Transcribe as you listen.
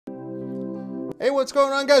Hey, what's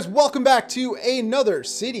going on, guys? Welcome back to another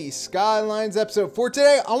City Skylines episode. For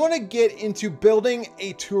today, I want to get into building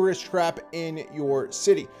a tourist trap in your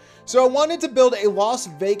city. So I wanted to build a Las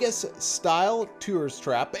Vegas style tourist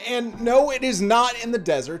trap, and no, it is not in the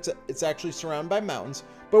desert. It's actually surrounded by mountains.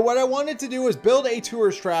 But what I wanted to do was build a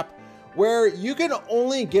tourist trap where you can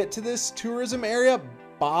only get to this tourism area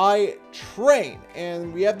by train,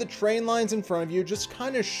 and we have the train lines in front of you, just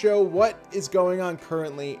kind of show what is going on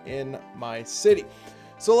currently in my city.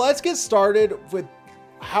 So let's get started with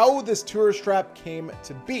how this tourist trap came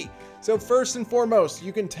to be. So first and foremost,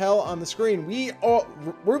 you can tell on the screen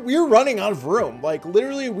we're running out of room. Like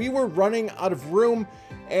literally, we were running out of room,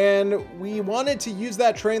 and we wanted to use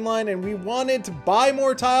that train line, and we wanted to buy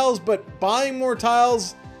more tiles, but buying more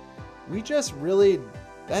tiles, we just really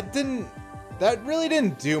that really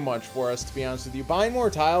didn't do much for us, to be honest with you. Buying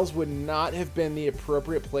more tiles would not have been the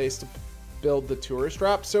appropriate place to build the tourist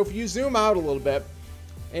trap. So if you zoom out a little bit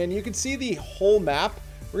and you can see the whole map,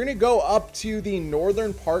 we're going to go up to the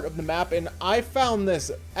northern part of the map, and I found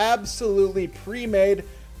this absolutely pre-made,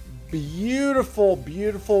 beautiful,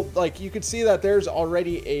 like you can see that there's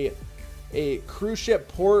already a cruise ship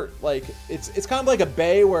port. Like it's kind of like a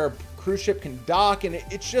bay where cruise ship can dock, and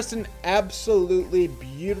it's just an absolutely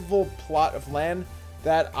beautiful plot of land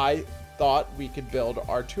that I thought we could build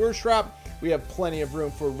our tourist trap. We have plenty of room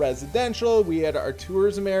for residential, we had our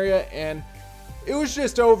tourism area, and it was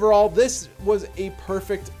just overall, this was a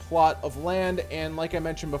perfect plot of land. And like I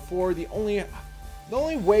mentioned before, the only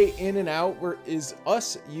way in and out is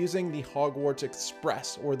us using the Hogwarts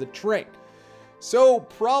Express or the train. So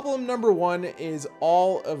problem number one is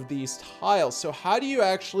all of these tiles. So how do you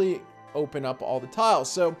actually open up all the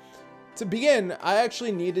tiles? So to begin, I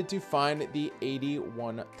actually needed to find the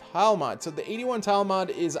 81 tile mod. So the 81 tile mod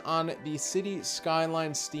is on the City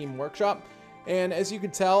Skylines Steam Workshop. And as you can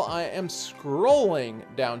tell, I am scrolling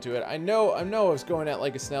down to it. I know I was going at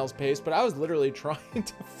like a snail's pace, but I was literally trying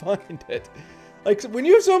to find it. Like when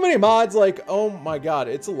you have so many mods, like, oh my God,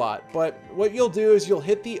 it's a lot. But what you'll do is you'll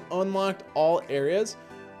hit the unlocked all areas.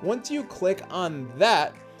 Once you click on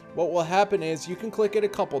that, what will happen is you can click it a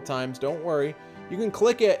couple times, don't worry. You can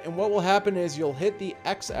click it, and what will happen is you'll hit the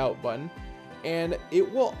X out button, and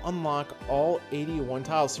it will unlock all 81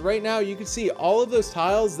 tiles. So right now you can see all of those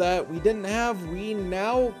tiles that we didn't have, we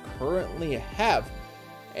now currently have.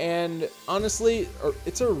 And honestly,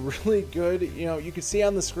 it's a really good, you can see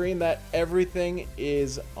on the screen that everything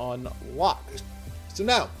is unlocked. So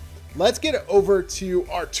now let's get over to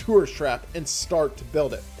our tourist trap and start to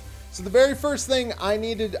build it. So the very first thing I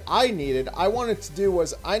wanted to do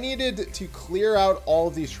was I needed to clear out all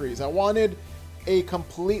of these trees. I wanted a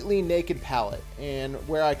completely naked palette and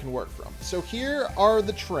where I can work from. So here are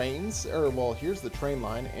the trains, here's the train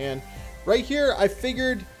line, and right here I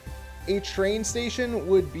figured a train station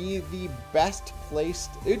would be the best placed.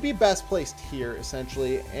 It would be best placed here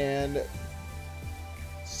essentially, and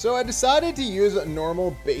so I decided to use a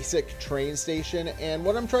normal basic train station. And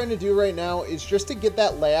what I'm trying to do right now is just to get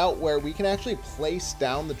that layout where we can actually place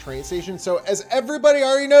down the train station. So as everybody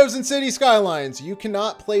already knows in City Skylines, you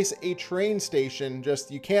cannot place a train station,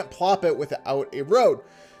 you can't plop it without a road.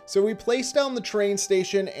 So we placed down the train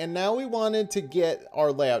station, and now we wanted to get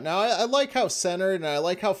our layout. Now I like how centered, and I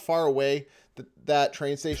like how far away that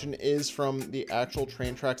train station is from the actual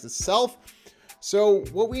train tracks itself. So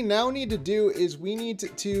what we now need to do is we need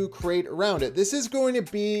to create around it. This is going to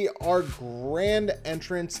be our grand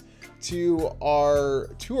entrance to our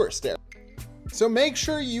tourist area. So make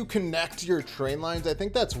sure you connect your train lines. I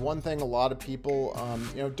think that's one thing a lot of people,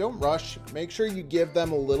 don't rush. Make sure you give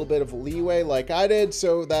them a little bit of leeway like I did,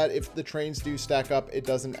 so that if the trains do stack up, it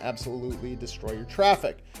doesn't absolutely destroy your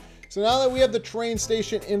traffic. So now that we have the train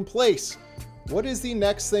station in place, what is the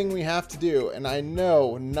next thing we have to do? And I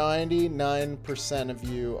know 99% of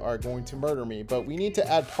you are going to murder me, but we need to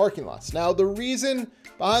add parking lots. Now, the reason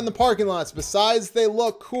behind the parking lots, besides they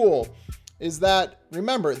look cool, is that,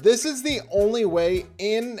 remember, this is the only way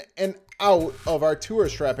in and out of our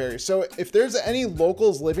tourist trap area. So if there's any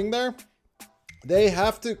locals living there, they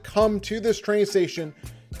have to come to this train station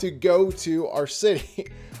to go to our city.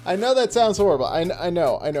 I know that sounds horrible. I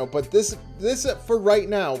know, but this for right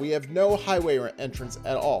now, we have no highway entrance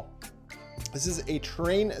at all. This is a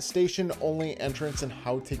train station only entrance and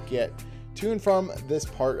how to get to and from this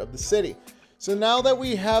part of the city. So now that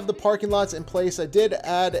we have the parking lots in place, I did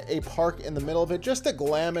add a park in the middle of it just to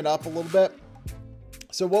glam it up a little bit.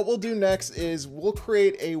 So what we'll do next is we'll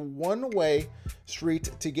create a one-way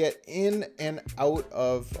street to get in and out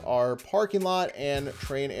of our parking lot and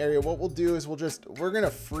train area. What we'll do is we're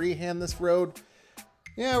gonna freehand this road.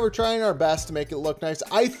 Yeah, we're trying our best to make it look nice.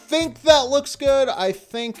 I think that looks good. I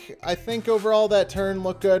think overall that turn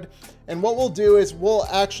looked good. And what we'll do is we'll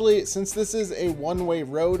actually, since this is a one-way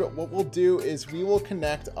road, what we'll do is we will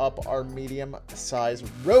connect up our medium-sized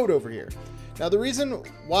road over here. Now, the reason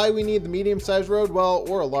why we need the medium-sized road, well,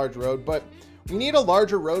 or a large road, but we need a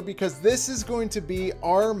larger road because this is going to be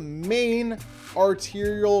our main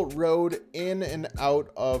arterial road in and out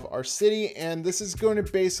of our city, and this is going to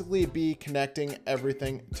basically be connecting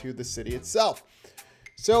everything to the city itself.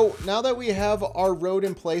 So now that we have our road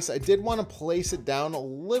in place, I did want to place it down a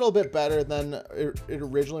little bit better than it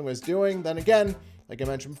originally was doing. Then again, like I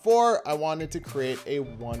mentioned before, I wanted to create a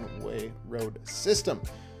one-way road system.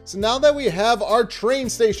 So now that we have our train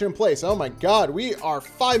station in place, oh my God, we are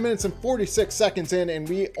 5 minutes and 46 seconds in and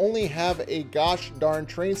we only have a gosh darn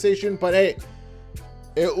train station, but hey,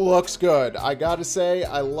 it looks good. I gotta say,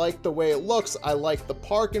 I like the way it looks. I like the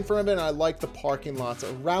park in front of it, and I like the parking lots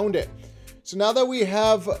around it. So now that we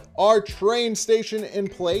have our train station in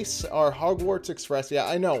place, our Hogwarts Express, yeah,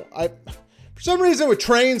 I know. For some reason with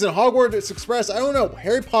trains and Hogwarts Express, I don't know,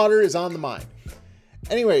 Harry Potter is on the mind.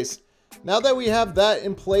 Anyways, now that we have that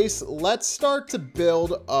in place, let's start to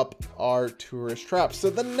build up our tourist traps. So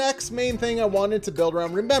the next main thing I wanted to build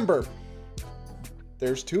around, remember,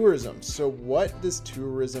 there's tourism. So what does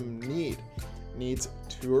tourism need? It needs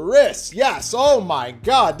tourists. Yes. Oh my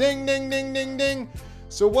God. Ding, ding, ding, ding, ding.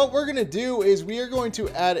 So what we're going to do is we are going to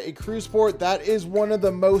add a cruise port. That is one of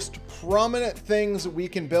the most prominent things we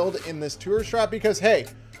can build in this tourist trap because, hey,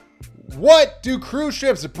 what do cruise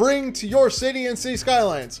ships bring to your city and City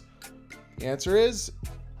Skylines? The answer is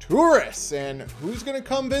tourists. And who's going to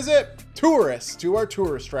come visit? Tourists to our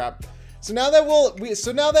tourist trap. So now that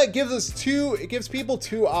now that gives people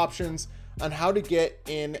two options on how to get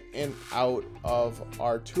in and out of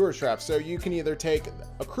our tourist trap. So you can either take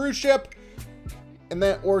a cruise ship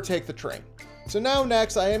or take the train. So now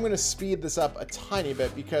next, I am going to speed this up a tiny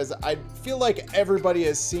bit because I feel like everybody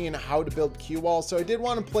has seen how to build queue walls. So I did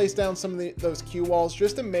want to place down some of those queue walls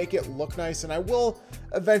just to make it look nice, and I will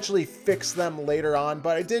eventually fix them later on,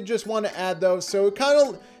 but I did just want to add those. So it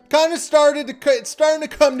kind of starting to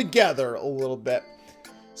come together a little bit.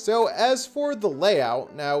 So as for the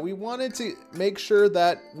layout, now we wanted to make sure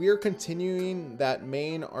that we are continuing that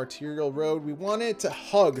main arterial road. We want it to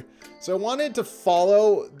hug. So I wanted to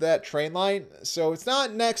follow that train line. So it's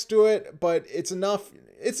not next to it, but it's enough.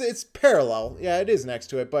 It's parallel. Yeah, it is next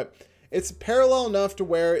to it, but it's parallel enough to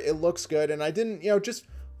where it looks good. And I didn't, just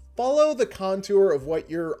follow the contour of what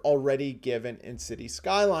you're already given in City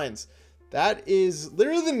Skylines. That is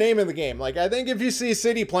literally the name of the game. Like, I think if you see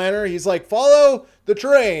City Planner, he's like, follow the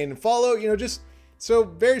train, just so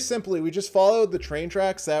very simply, we just followed the train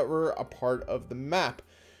tracks that were a part of the map.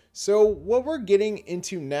 So what we're getting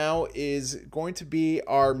into now is going to be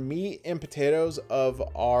our meat and potatoes of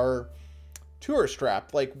our tourist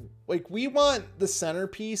trap. Like we want the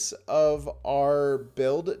centerpiece of our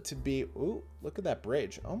build to be, ooh, look at that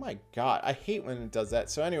bridge. Oh my God, I hate when it does that.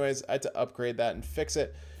 So anyways, I had to upgrade that and fix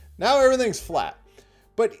it. Now everything's flat,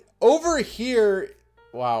 but over here,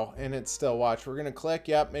 wow, and it's still, watch, we're going to click,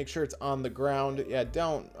 yep, make sure it's on the ground. Yeah,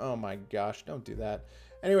 oh my gosh, don't do that.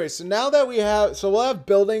 Anyway, so now that we'll have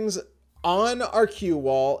buildings on our queue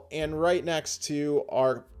wall and right next to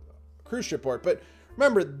our cruise ship port. But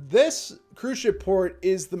remember, this cruise ship port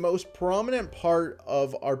is the most prominent part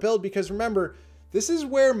of our build because remember, this is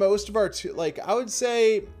where most of our, I would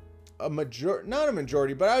say not a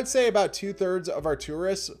majority, but I would say about 2/3 of our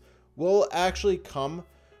tourists will actually come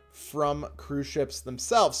from cruise ships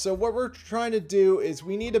themselves. So what we're trying to do is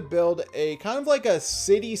we need to build a kind of like a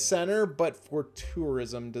city center, but for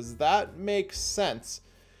tourism. Does that make sense?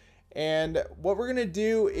 And what we're going to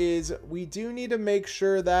do is we do need to make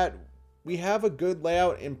sure that we have a good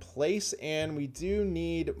layout in place, and we do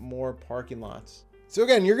need more parking lots. So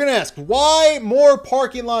again, you're going to ask, why more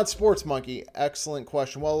parking lots, Sports Monkey? Excellent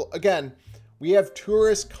question. Well, again, we have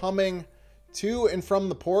tourists coming to and from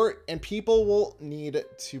the port, and people will need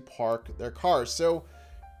to park their cars. So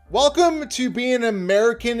welcome to being an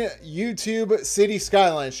American YouTube City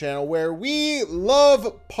Skylines channel where we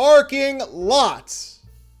love parking lots.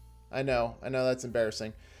 I know that's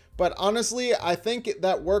embarrassing. But honestly, I think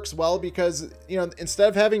that works well because, instead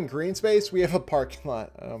of having green space, we have a parking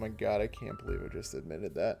lot. Oh my God, I can't believe I just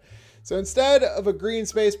admitted that. So instead of a green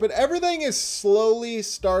space, but everything is slowly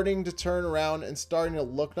starting to turn around and starting to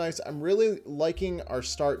look nice. I'm really liking our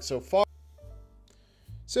start so far.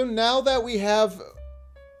 So now that we have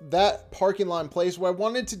that parking lot in place, what I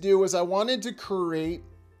wanted to do was I wanted to create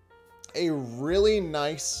a really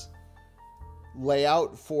nice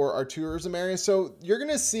layout for our tourism area. So you're going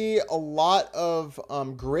to see a lot of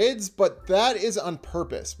grids, but that is on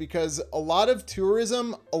purpose because a lot of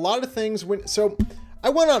tourism, a lot of things so I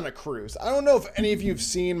went on a cruise. I don't know if any of you have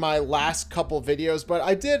seen my last couple videos, but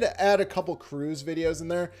I did add a couple cruise videos in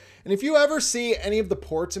there. And if you ever see any of the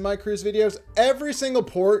ports in my cruise videos, every single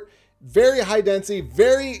port, very high density,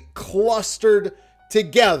 very clustered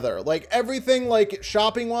together. Like everything, like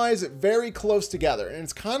shopping wise, very close together. And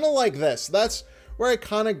it's kind of like this. That's where I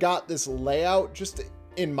kind of got this layout just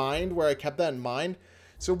in mind, where I kept that in mind.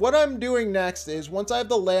 So what I'm doing next is, once I have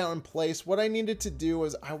the layout in place, what I needed to do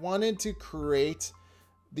was I wanted to create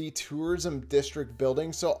the tourism district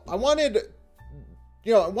building. So I wanted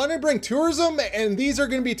to bring tourism, and these are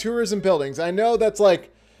going to be tourism buildings. I know that's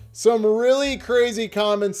like some really crazy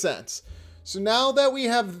common sense. So now that we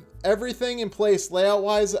have everything in place layout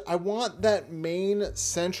wise, I want that main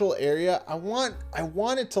central area. I want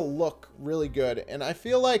it to look really good. And I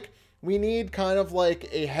feel like we need kind of like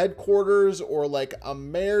a headquarters or like a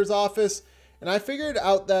mayor's office. And I figured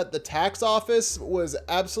out that the tax office was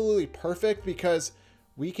absolutely perfect because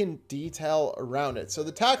we can detail around it. So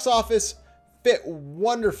the tax office fit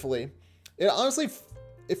wonderfully. It honestly,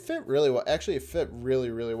 it fit really well. Actually, it fit really,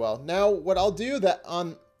 really well. Now, what I'll do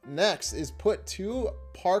next is put 2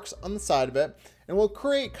 parks on the side of it, and we'll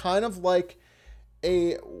create kind of like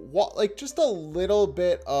just a little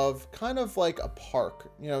bit of kind of like a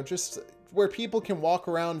park, just where people can walk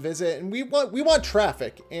around, visit, and we want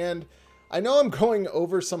traffic. And I know I'm going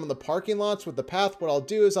over some of the parking lots with the path. What I'll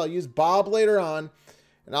do is I'll use Bob later on,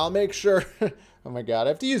 and I'll make sure, oh my God, I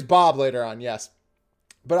have to use Bob later on, yes.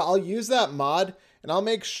 But I'll use that mod, and I'll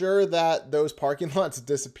make sure that those parking lots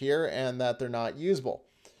disappear and that they're not usable.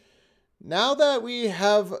 Now that we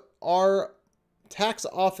have our tax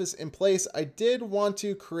office in place, I did want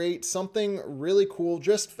to create something really cool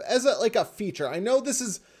just as like a feature. I know this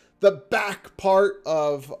is the back part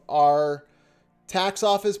of our tax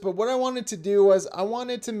office, but what I wanted to do was I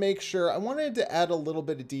wanted to add a little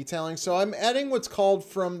bit of detailing. So I'm adding what's called,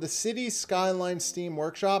 from the City Skylines Steam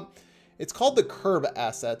Workshop, it's called the curb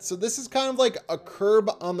asset. So this is kind of like a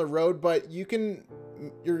curb on the road, but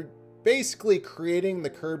you're basically creating the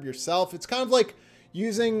curb yourself. It's kind of like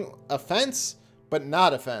using a fence, but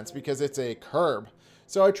not a fence because it's a curb.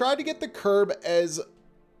 So I tried to get the curb as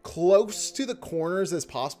close to the corners as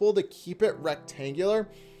possible to keep it rectangular.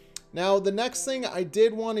 Now, the next thing I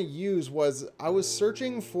did want to use was I was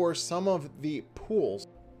searching for some of the pools.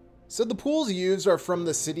 So the pools used are from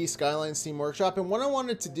the City Skylines Steam Workshop, and what I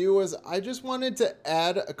wanted to do was I just wanted to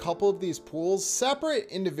add a couple of these pools, separate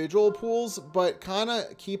individual pools, but kind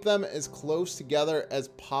of keep them as close together as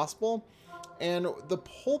possible. And the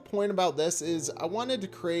whole point about this is I wanted to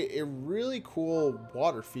create a really cool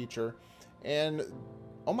water feature. And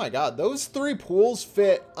oh my God, those 3 pools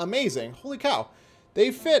fit amazing. Holy cow.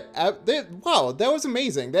 They fit, wow, that was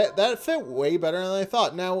amazing. That fit way better than I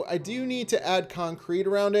thought. Now, I do need to add concrete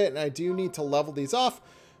around it, and I do need to level these off.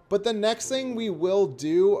 But the next thing we will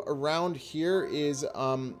do around here is,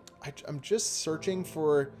 I'm just searching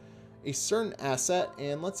for a certain asset,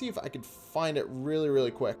 and let's see if I can find it really,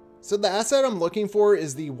 really quick. So the asset I'm looking for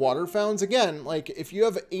is the water fountains. Again, like if you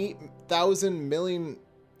have 8,000 million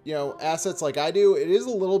assets like I do, it is a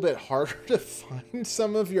little bit harder to find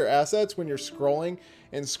some of your assets when you're scrolling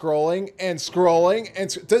and scrolling and scrolling.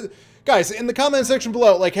 And guys, in the comment section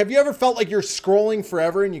below, like, have you ever felt like you're scrolling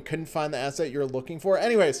forever and you couldn't find the asset you're looking for?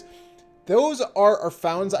 Anyways, those are our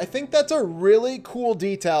fountains. I think that's a really cool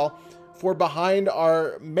detail for behind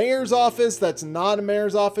our mayor's office. That's not a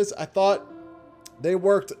mayor's office. I thought they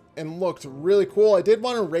worked and looked really cool. I did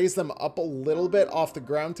want to raise them up a little bit off the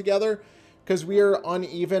ground together, because we are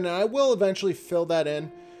uneven, and I will eventually fill that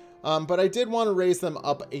in. But I did want to raise them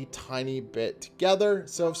up a tiny bit together.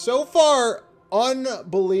 So far,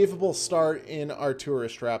 unbelievable start in our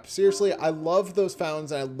tourist trap. Seriously, I love those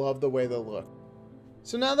fountains, and I love the way they look.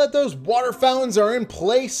 So now that those water fountains are in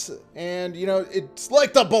place, and it's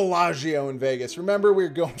like the Bellagio in Vegas. Remember, we were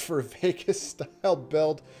going for a Vegas style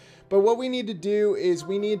build. But what we need to do is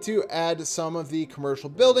we need to add some of the commercial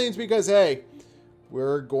buildings, because hey,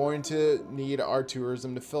 we're going to need our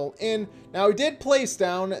tourism to fill in. Now, we did place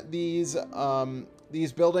down these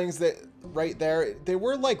buildings that right there. They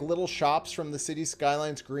were like little shops from the City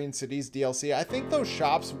Skylines Green Cities DLC. I think those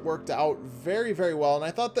shops worked out very, very well, and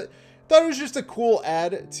I thought it was just a cool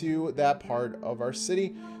add to that part of our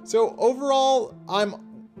city. So overall,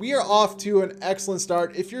 we are off to an excellent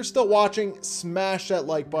start. If you're still watching, smash that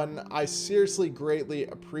like button. I seriously greatly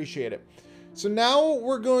appreciate it. So now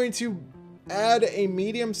we're going to add a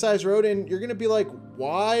medium-sized road, and you're gonna be like,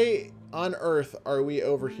 why on earth are we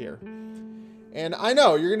over here? And I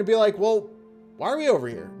know you're going to be like, well, why are we over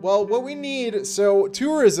here? Well, what we need, so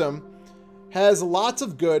tourism has lots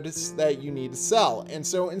of goods that you need to sell. And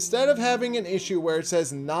so instead of having an issue where it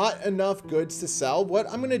says not enough goods to sell, what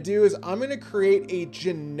I'm going to do is I'm going to create a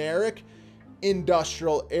generic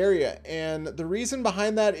industrial area. And the reason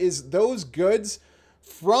behind that is those goods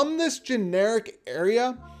from this generic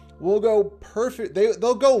area will go perfect.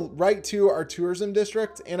 They'll go right to our tourism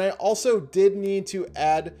district. And I also did need to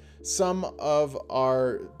add some of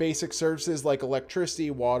our basic services like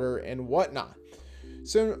electricity, water, and whatnot.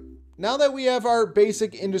 So now that we have our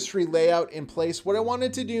basic industry layout in place, what I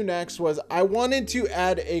wanted to do next was I wanted to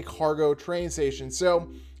add a cargo train station.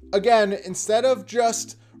 So again, instead of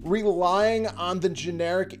just relying on the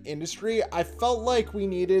generic industry, I felt like we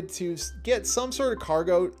needed to get some sort of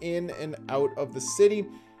cargo in and out of the city.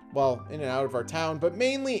 Well, in and out of our town, but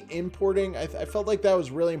mainly importing. I felt like that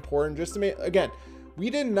was really important just to make, again, we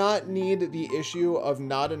did not need the issue of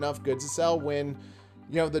not enough goods to sell when,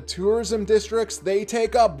 you know, the tourism districts, they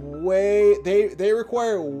take up they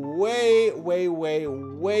require way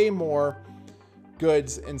more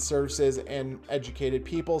goods and services and educated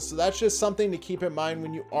people. So that's just something to keep in mind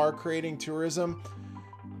when you are creating tourism.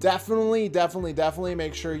 Definitely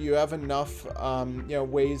make sure you have enough, you know,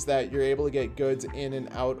 ways that you're able to get goods in and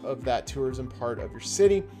out of that tourism part of your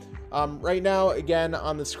city. Right now, again,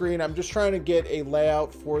 on the screen, I'm just trying to get a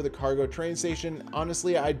layout for the cargo train station.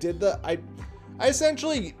 Honestly, I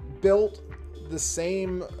essentially built the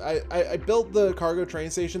same, I built the cargo train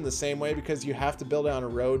station the same way because you have to build it on a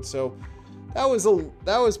road. So that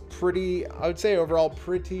was pretty, I would say overall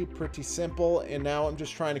pretty simple. And now I'm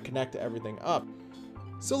just trying to connect everything up.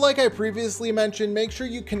 So like I previously mentioned, make sure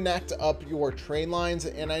you connect up your train lines.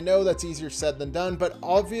 And I know that's easier said than done, but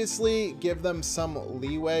obviously give them some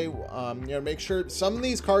leeway. You know, make sure some of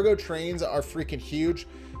these cargo trains are freaking huge.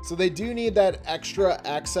 So they do need that extra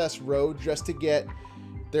access road just to get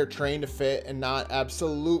their train to fit and not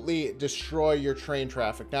absolutely destroy your train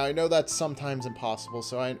traffic. Now, I know that's sometimes impossible,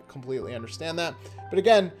 so I completely understand that. But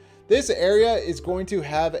again, this area is going to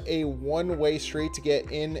have a one-way street to get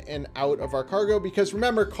in and out of our cargo because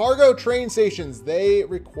remember, cargo train stations, they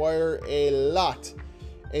require a lot.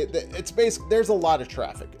 It's basically, there's a lot of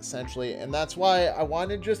traffic essentially. And that's why I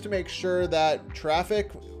wanted just to make sure that traffic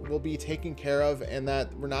will be taken care of and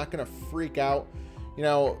that we're not going to freak out, you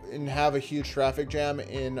know, and have a huge traffic jam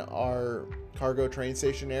in our cargo train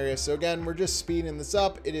station area. So again, we're just speeding this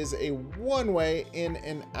up. It is a one-way in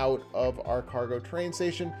and out of our cargo train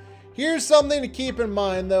station. Here's something to keep in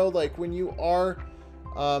mind though, like when you are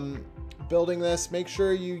building this, make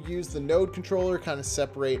sure you use the node controller, kind of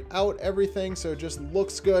separate out everything so it just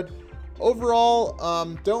looks good.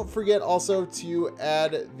 Overall, don't forget also to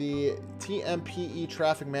add the TMPE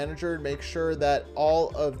traffic manager. Make sure that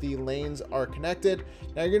all of the lanes are connected.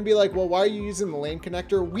 Now you're gonna be like, well, why are you using the lane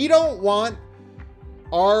connector? We don't want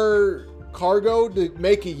our cargo to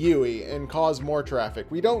make a Yui and cause more traffic.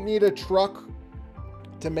 We don't need a truck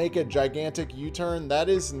to make a gigantic U-turn. That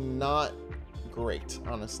is not great,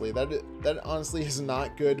 honestly. That honestly is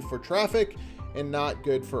not good for traffic and not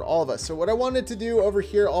good for all of us. So what I wanted to do over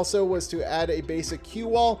here also was to add a basic queue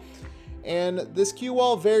wall. And this queue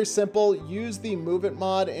wall, very simple. Use the move it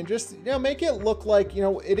mod and just, you know, make it look like, you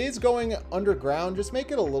know, it is going underground. Just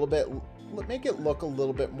make it a little bit, make it look a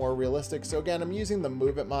little bit more realistic. So again, I'm using the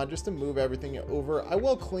move it mod just to move everything over. I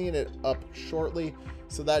will clean it up shortly,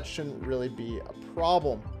 so that shouldn't really be a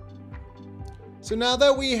problem. So now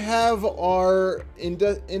that we have our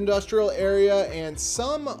industrial area and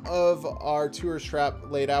some of our tourist trap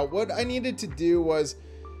laid out, what I needed to do was,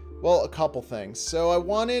 well, a couple things. So I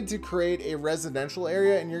wanted to create a residential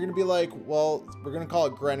area, and you're going to be like, well, we're going to call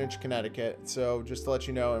it Greenwich, Connecticut. So just to let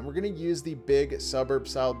you know, and we're going to use the big suburb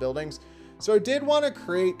style buildings. So I did want to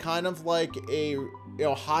create kind of like a, you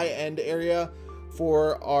know, high-end area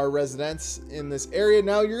for our residents in this area.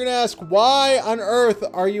 Now you're going to ask, why on earth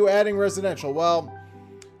are you adding residential? Well,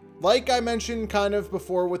 like I mentioned kind of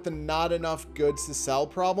before with the not enough goods to sell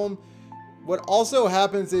problem, what also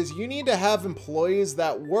happens is you need to have employees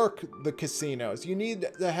that work the casinos. You need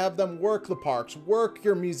to have them work the parks, work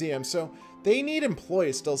your museums. So they need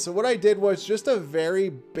employees still. So what I did was just a very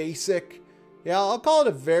basic, yeah, I'll call it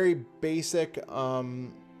a very basic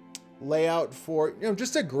layout for, you know,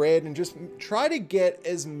 just a grid, and just try to get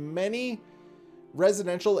as many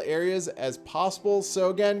residential areas as possible. So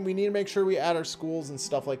again, we need to make sure we add our schools and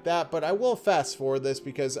stuff like that, but I will fast forward this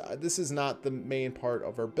because this is not the main part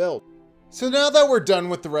of our build. So now that we're done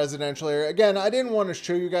with the residential area, again, I didn't want to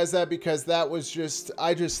show you guys that because that was just,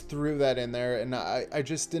 I just threw that in there and I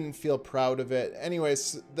just didn't feel proud of it.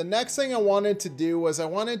 Anyways, the next thing I wanted to do was I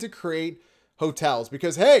wanted to create hotels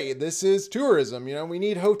because, hey, this is tourism, you know, we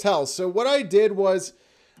need hotels. So what I did was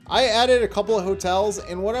I added a couple of hotels,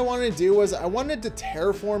 and what I wanted to do was I wanted to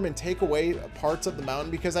terraform and take away parts of the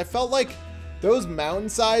mountain because I felt like those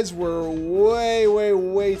mountainsides were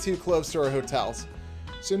way too close to our hotels.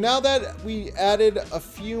 So now that we added a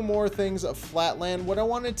few more things of flatland, what I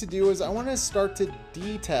wanted to do is I want to start to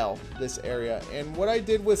detail this area. And what I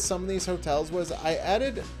did with some of these hotels was I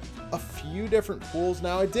added a few different pools.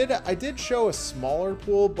 Now I did show a smaller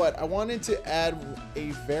pool, but I wanted to add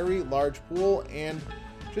a very large pool, and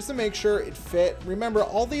just to make sure it fit. Remember,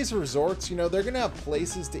 all these resorts, you know, they're gonna have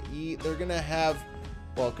places to eat. They're gonna have,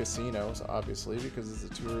 well, casinos, obviously, because it's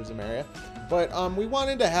a tourism area. But we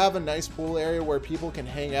wanted to have a nice pool area where people can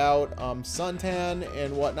hang out, suntan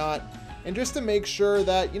and whatnot. And just to make sure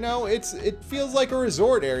that, you know, it feels like a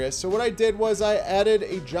resort area. So what I did was I added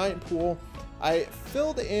a giant pool. I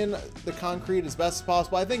filled in the concrete as best as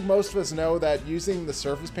possible. I think most of us know that using the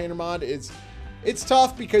surface painter mod it's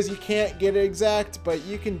tough because you can't get it exact, but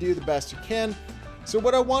you can do the best you can. So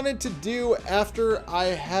what I wanted to do after I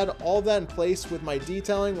had all that in place with my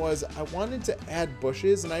detailing was I wanted to add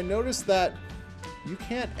bushes, and I noticed that you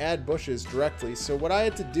can't add bushes directly. So what I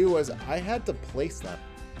had to do was I had to place them.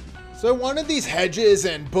 So I wanted these hedges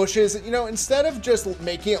and bushes, you know, instead of just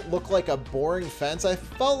making it look like a boring fence, I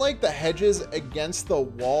felt like the hedges against the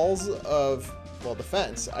walls of, well, the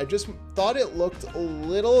fence, I just thought it looked a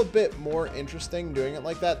little bit more interesting doing it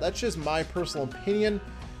like that. That's just my personal opinion.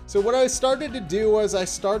 So what I started to do was I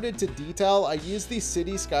started to detail. I used these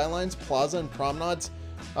city skylines, plaza and promenades,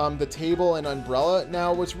 the table and umbrella.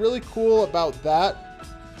 Now what's really cool about that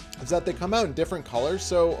is that they come out in different colors.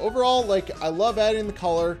 So overall, like, I love adding the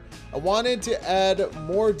color. I wanted to add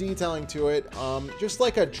more detailing to it, just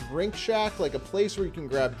like a drink shack, like a place where you can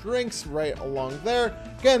grab drinks right along there.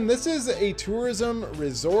 Again, this is a tourism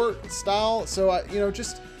resort style, so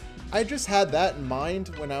I just had that in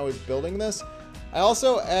mind when I was building this. I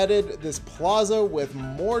also added this plaza with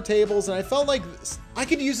more tables, and I felt like I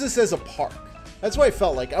could use this as a park. That's what I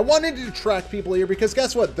felt like. I wanted to attract people here because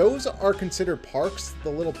guess what? Those are considered parks, the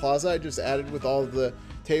little plaza I just added with all of the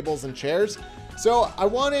tables and chairs. So I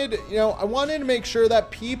wanted to make sure that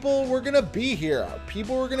people were gonna be here.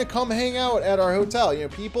 People were gonna come hang out at our hotel. You know,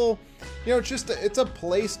 people, you know, it's a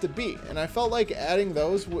place to be. And I felt like adding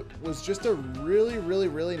those was just a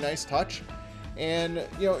really nice touch. And,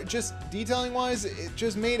 you know, just detailing wise, it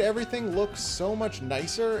just made everything look so much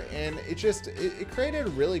nicer, and it created a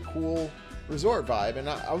really cool resort vibe, and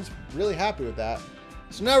I was really happy with that.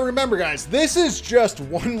 So now remember, guys, this is just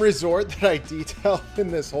one resort that I detailed in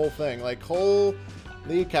this whole thing. Like, holy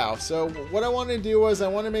cow. So what I wanted to do was I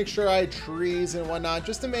want to make sure I had trees and whatnot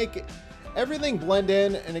just to make everything blend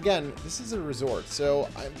in. And again, this is a resort. So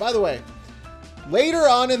by the way, later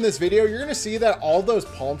on in this video, you're going to see that all those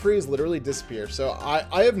palm trees literally disappear. So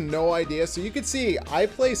I have no idea. So you can see I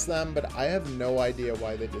placed them, but I have no idea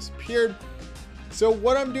why they disappeared. So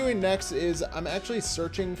what I'm doing next is I'm actually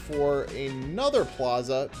searching for another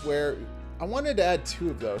plaza where I wanted to add two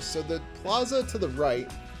of those. So the plaza to the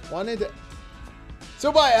right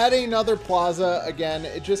so by adding another plaza, again,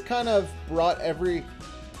 it just kind of brought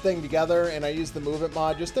everything together, and I used the move it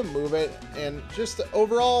mod just to move it, and just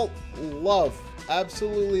overall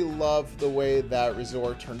absolutely love the way that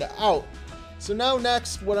resort turned out. So now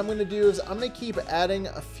next, what I'm going to do is I'm going to keep adding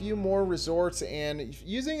a few more resorts and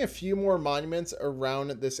using a few more monuments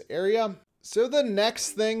around this area. So the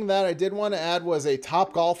next thing that I did want to add was a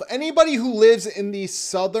Topgolf. Anybody who lives in the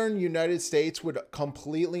southern United States would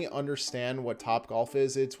completely understand what Topgolf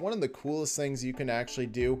is. It's one of the coolest things you can actually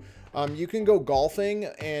do. You can go golfing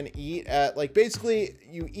and eat at, like, basically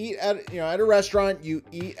you eat at, at a restaurant, you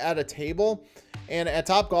eat at a table. And at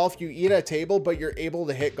Topgolf, you eat at a table, but you're able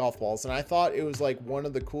to hit golf balls. And I thought it was like one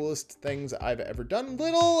of the coolest things I've ever done.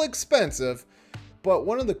 Little expensive, but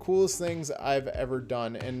one of the coolest things I've ever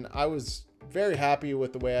done. And I was very happy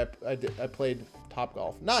with the way I played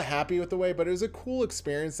Topgolf. Not happy with the way, but it was a cool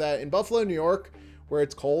experience that in Buffalo, New York, where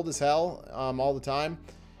it's cold as hell all the time,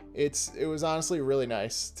 it was honestly really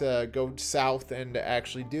nice to go south and to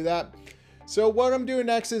actually do that. So what I'm doing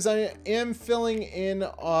next is I am filling in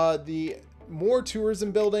the more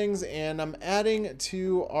tourism buildings, and I'm adding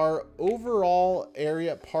to our overall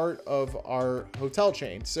area part of our hotel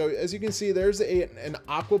chain. So as you can see, there's an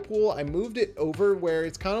aqua pool. I moved it over where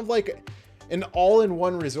it's kind of like an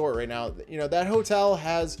all-in-one resort right now. You know, that hotel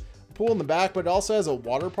has a pool in the back, but it also has a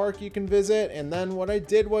water park you can visit. And then what I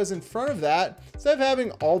did was in front of that, instead of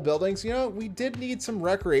having all buildings, you know, we did need some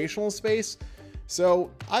recreational space.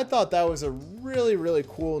 So I thought that was a really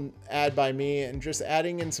cool add by me, and just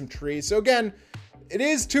adding in some trees. So again, it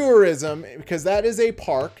is tourism because that is a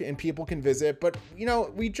park and people can visit, but you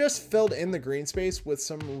know, we just filled in the green space with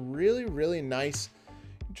some really nice,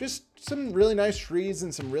 just some really nice trees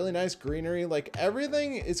and some really nice greenery. Like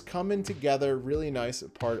everything is coming together really nice,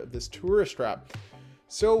 part of this tourist trap.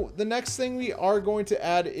 So the next thing we are going to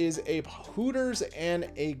add is a Hooters and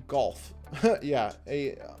a golf. Yeah,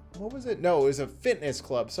 what was it? No, it was a fitness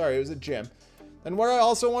club. Sorry, it was a gym. And what I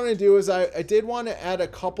also want to do is I did want to add a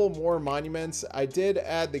couple more monuments. I did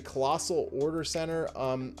add the Colossal Order Center.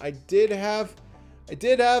 I did have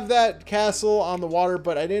that castle on the water,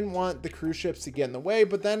 but I didn't want the cruise ships to get in the way.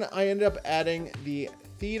 But then I ended up adding the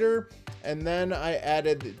theater, and then I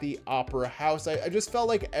added the opera house. I just felt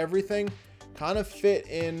like everything kind of fit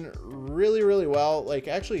in really well, like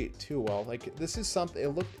actually too well. Like this is something,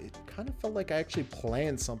 it kind of felt like I actually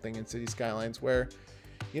planned something in City Skylines where,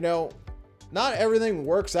 you know, not everything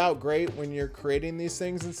works out great when you're creating these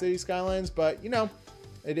things in City Skylines, but you know,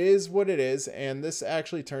 it is what it is, and this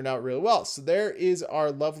actually turned out really well. So there is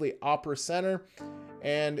our lovely Opera Center,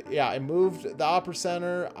 and yeah, I moved the Opera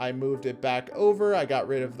Center, I moved it back over, I got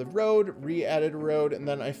rid of the road, re-added a road, and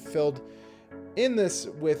then I filled in this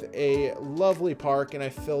with a lovely park, and I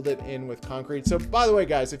filled it in with concrete. So by the way,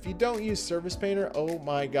 guys, if you don't use Surface Painter, oh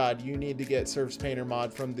my god, you need to get Surface Painter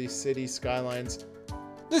mod from the City Skylines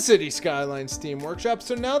Steam Workshop.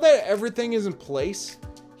 So now that everything is in place,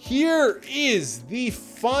 here is the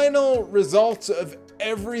final results of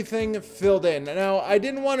everything filled in. Now, I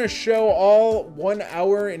didn't want to show all 1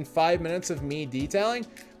 hour and 5 minutes of me detailing,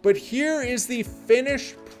 but here is the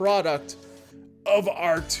finished product of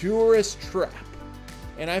our tourist trap.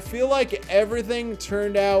 And I feel like everything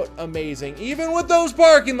turned out amazing, even with those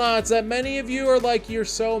parking lots that many of you are like, you're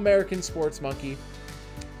so American sports monkey.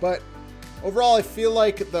 But overall, I feel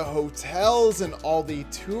like the hotels and all the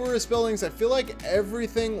tourist buildings, I feel like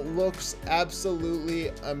everything looks absolutely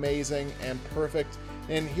amazing and perfect.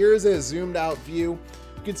 And here's a zoomed out view.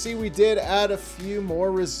 You can see we did add a few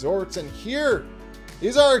more resorts, and here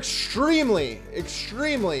is our extremely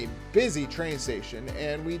busy train station.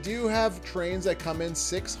 And we do have trains that come in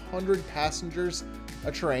 600 passengers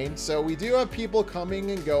a train. So we do have people coming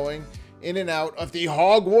and going in and out of the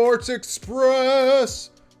Hogwarts Express.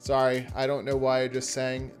 Sorry, I don't know why I just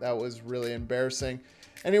sang. That was really embarrassing.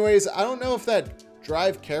 Anyways, I don't know if that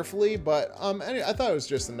drive carefully, but I thought it was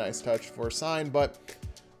just a nice touch for a sign. But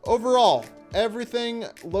overall, everything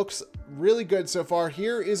looks really good so far.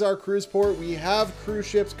 Here is our cruise port. We have cruise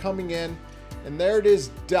ships coming in, and there it is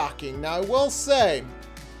docking. Now, I will say,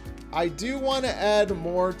 I do want to add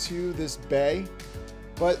more to this bay,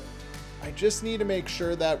 but I just need to make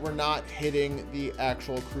sure that we're not hitting the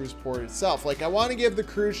actual cruise port itself. Like, I want to give the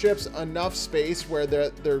cruise ships enough space where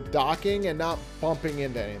they're docking and not bumping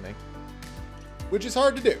into anything, which is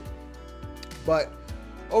hard to do. But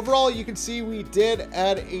overall, you can see we did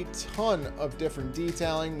add a ton of different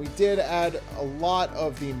detailing. We did add a lot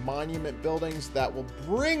of the monument buildings that will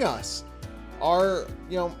bring us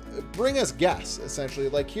bring us guests, essentially.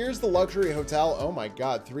 Like, here's the luxury hotel. Oh my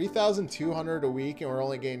god, 3,200 a week, and we're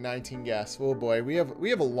only getting 19 guests. Oh boy, we have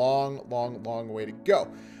a long way to go.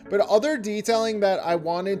 But other detailing that I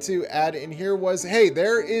wanted to add in here was, hey,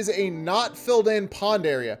 there is a not filled in pond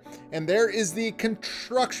area, and there is the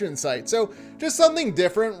construction site. So just something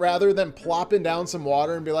different rather than plopping down some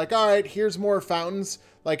water and be like, all right, here's more fountains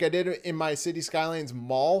like I did in my City Skylines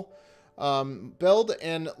mall build.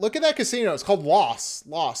 And look at that casino. It's called Lost.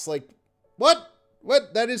 Like, what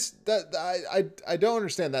that is, that I don't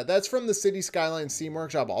understand that. That's from the City Skylines Steam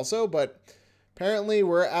Workshop also, but apparently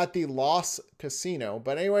we're at the Lost Casino.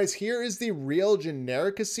 But anyways, here is the real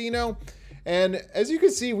generic casino. And as you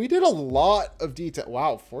can see, we did a lot of detail.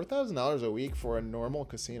 Wow, $4,000 a week for a normal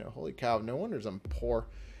casino. Holy cow, no wonder I'm poor.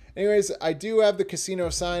 Anyways, I do have the casino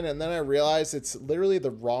sign, and then I realized it's literally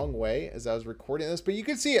the wrong way as I was recording this. But you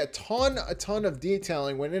can see a ton of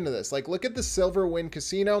detailing went into this. Like, look at the Silver Wind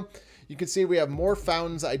Casino. You can see we have more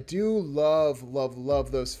fountains. I do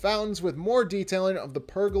love those fountains, with more detailing of the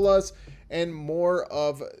pergolas and more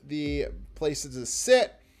of the places to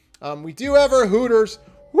sit. We do have our Hooters.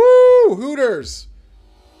 Woo! Hooters!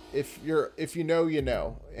 If you know, you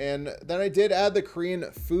know. And then I did add the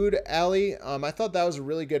Korean food alley. I thought that was a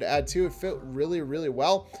really good add too. It fit really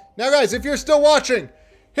well. Now guys, if you're still watching,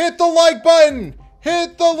 hit the like button!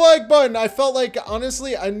 Hit the like button! I felt like,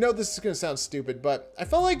 honestly, I know this is gonna sound stupid, but I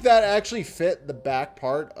felt like that actually fit the back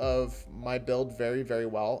part of my build very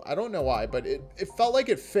well. I don't know why, but it felt like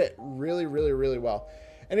it fit really well.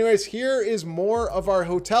 Anyways, here is more of our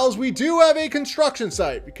hotels. We do have a construction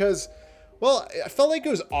site because, well, I felt like it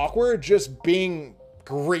was awkward just being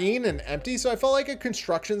green and empty. So I felt like a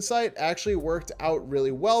construction site actually worked out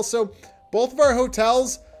really well. So both of our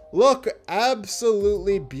hotels look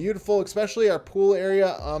absolutely beautiful, especially our pool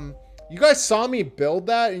area. You guys saw me build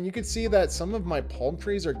that, and you can see that some of my palm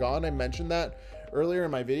trees are gone. I mentioned that earlier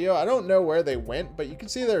in my video. I don't know where they went, but you can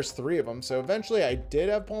see there's 3 of them. So eventually I did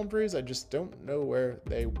have palm trees. I just don't know where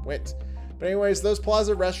they went. But anyways, those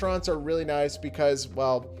plaza restaurants are really nice because,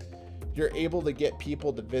 well, you're able to get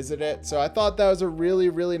people to visit it. So I thought that was a really,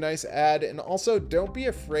 really nice ad. And also, don't be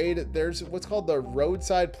afraid. There's what's called the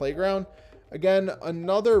roadside playground. Again,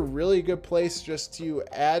 another really good place just to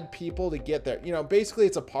add people to get there. You know, basically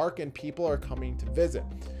it's a park and people are coming to visit.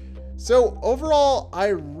 So overall, I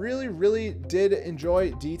really, really did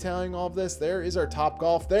enjoy detailing all of this. There is our Top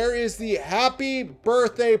Golf. There is the Happy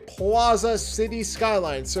Birthday Plaza City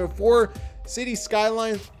Skylines. So for City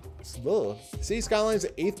Skylines'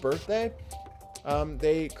 8th birthday,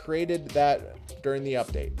 they created that during the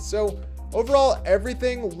update. So overall,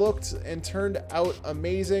 everything looked and turned out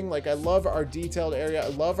amazing. Like, I love our detailed area. I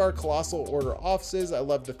love our Colossal Order offices. I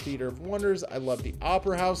love the Theater of Wonders. I love the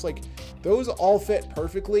Opera House. Like, those all fit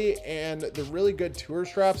perfectly, and they're really good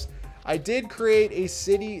tourist traps. I did create a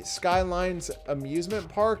City Skylines amusement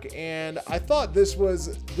park, and I thought this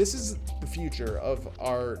is the future of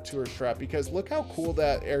our tourist trap, because look how cool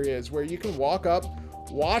that area is, where you can walk up,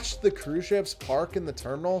 watch the cruise ships park in the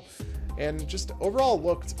terminal, and just overall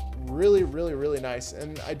looked really, really, really nice.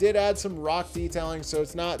 And I did add some rock detailing, so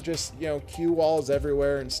it's not just, you know, queue walls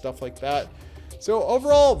everywhere and stuff like that. So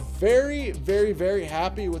overall, very, very, very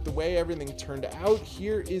happy with the way everything turned out.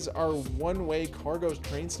 Here is our one-way cargo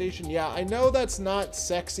train station. Yeah, I know that's not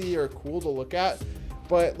sexy or cool to look at,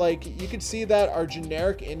 but like, you can see that our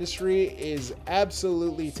generic industry is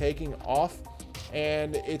absolutely taking off,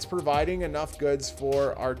 and it's providing enough goods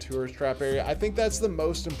for our tourist trap area. I think that's the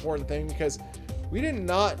most important thing, because we did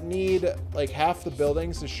not need like half the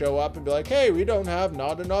buildings to show up and be like, hey, we don't have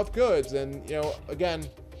not enough goods. And, you know, again,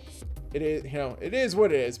 it is, you know, it is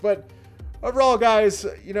what it is. But overall, guys,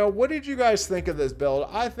 you know, what did you guys think of this build?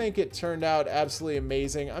 I think it turned out absolutely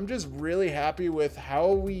amazing. I'm just really happy with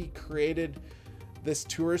how we created this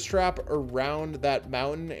tourist trap around that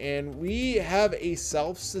mountain, and we have a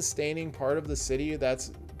self-sustaining part of the city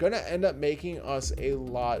that's gonna end up making us a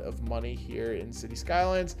lot of money here in City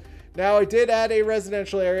Skylines. Now, I did add a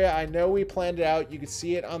residential area. I know we planned it out. You can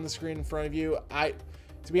see it on the screen in front of you.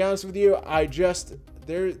 To be honest with you,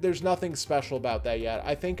 there's nothing special about that yet.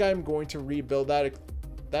 I think I'm going to rebuild that.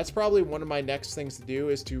 That's probably one of my next things to do,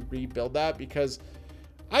 is to rebuild that, because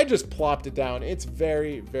I just plopped it down. It's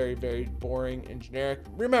very, very, very boring and generic.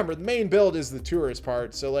 Remember, the main build is the tourist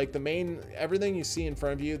part. So like everything you see in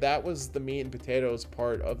front of you, that was the meat and potatoes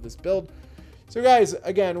part of this build. So guys,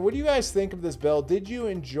 again, what do you guys think of this build? Did you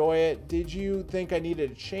enjoy it? Did you think I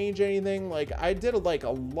needed to change anything? Like, I did like a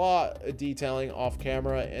lot of detailing off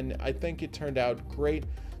camera, and I think it turned out great.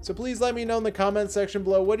 So please let me know in the comment section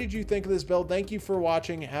below, what did you think of this build? Thank you for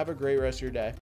watching. Have a great rest of your day.